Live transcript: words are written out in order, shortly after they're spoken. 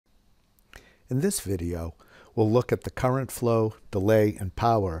In this video, we'll look at the current flow, delay, and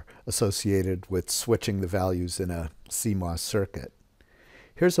power associated with switching the values in a CMOS circuit.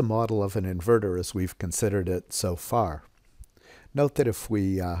 Here's a model of an inverter as we've considered it so far. Note that if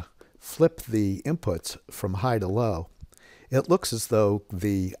we flip the inputs from high to low, it looks as though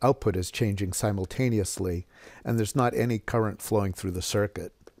the output is changing simultaneously and there's not any current flowing through the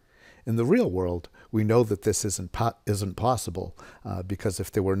circuit. In the real world, we know that this isn't possible because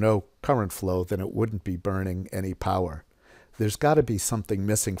if there were no current flow, then it wouldn't be burning any power. There's got to be something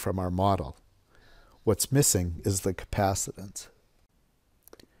missing from our model. What's missing is the capacitance.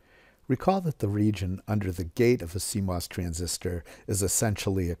 Recall that the region under the gate of a CMOS transistor is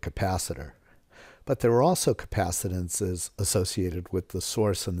essentially a capacitor. But there are also capacitances associated with the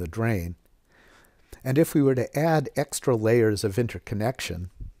source and the drain. And if we were to add extra layers of interconnection,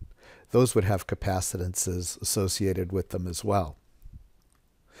 those would have capacitances associated with them as well.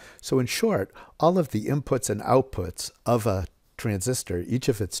 So in short, all of the inputs and outputs of a transistor, each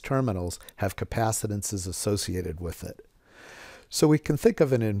of its terminals, have capacitances associated with it. So we can think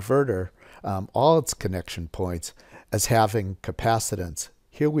of an inverter, all its connection points, as having capacitance.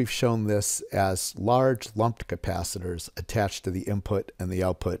 Here we've shown this as large lumped capacitors attached to the input and the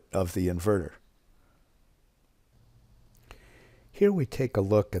output of the inverter. Here we take a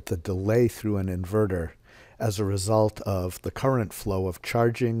look at the delay through an inverter as a result of the current flow of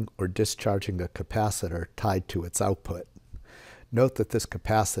charging or discharging a capacitor tied to its output. Note that this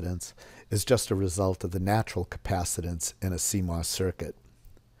capacitance is just a result of the natural capacitance in a CMOS circuit.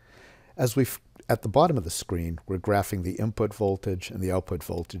 At the bottom of the screen, we're graphing the input voltage and the output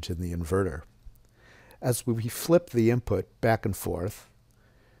voltage in the inverter. As we flip the input back and forth,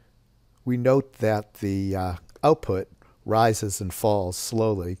 we note that the output rises and falls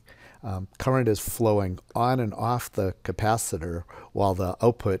slowly. Current is flowing on and off the capacitor while the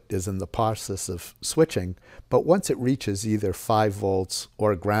output is in the process of switching, but once it reaches either 5 volts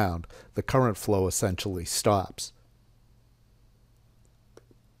or ground, the current flow essentially stops.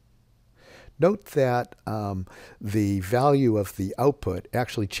 Note that the value of the output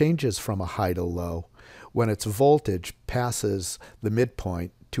actually changes from a high to low when its voltage passes the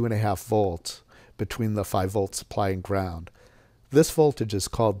midpoint, 2.5 volts, between the 5 volt supply and ground. This voltage is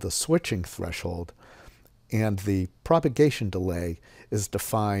called the switching threshold, and the propagation delay is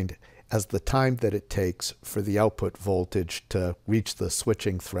defined as the time that it takes for the output voltage to reach the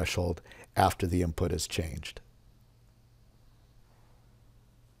switching threshold after the input is changed.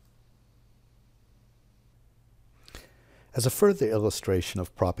 As a further illustration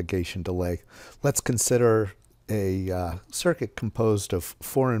of propagation delay, let's consider a circuit composed of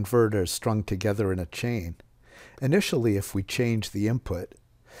 4 inverters strung together in a chain. Initially, if we change the input,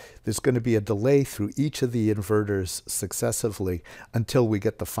 there's going to be a delay through each of the inverters successively until we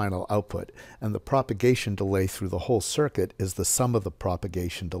get the final output. And the propagation delay through the whole circuit is the sum of the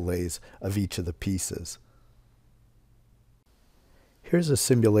propagation delays of each of the pieces. Here's a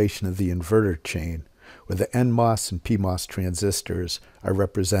simulation of the inverter chain, where the NMOS and PMOS transistors are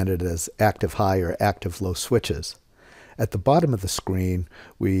represented as active high or active low switches. At the bottom of the screen,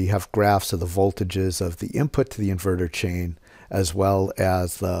 we have graphs of the voltages of the input to the inverter chain, as well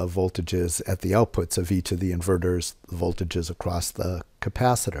as the voltages at the outputs of each of the inverters, the voltages across the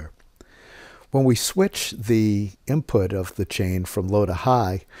capacitor. When we switch the input of the chain from low to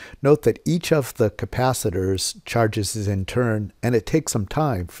high, note that each of the capacitors charges in turn, and it takes some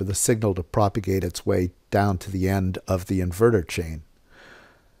time for the signal to propagate its way down to the end of the inverter chain.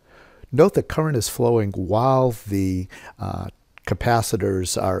 Note that current is flowing while the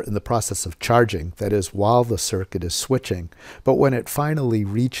capacitors are in the process of charging, that is, while the circuit is switching. But when it finally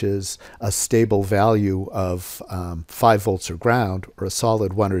reaches a stable value of 5 volts or ground, or a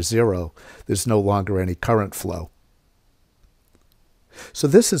solid 1 or 0, there's no longer any current flow. So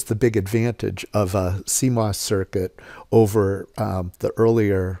this is the big advantage of a CMOS circuit over the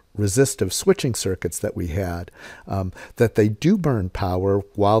earlier resistive switching circuits that we had, that they do burn power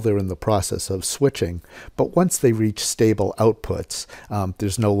while they're in the process of switching, but once they reach stable outputs,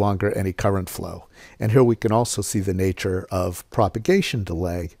 there's no longer any current flow. And here we can also see the nature of propagation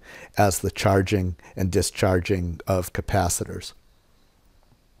delay as the charging and discharging of capacitors.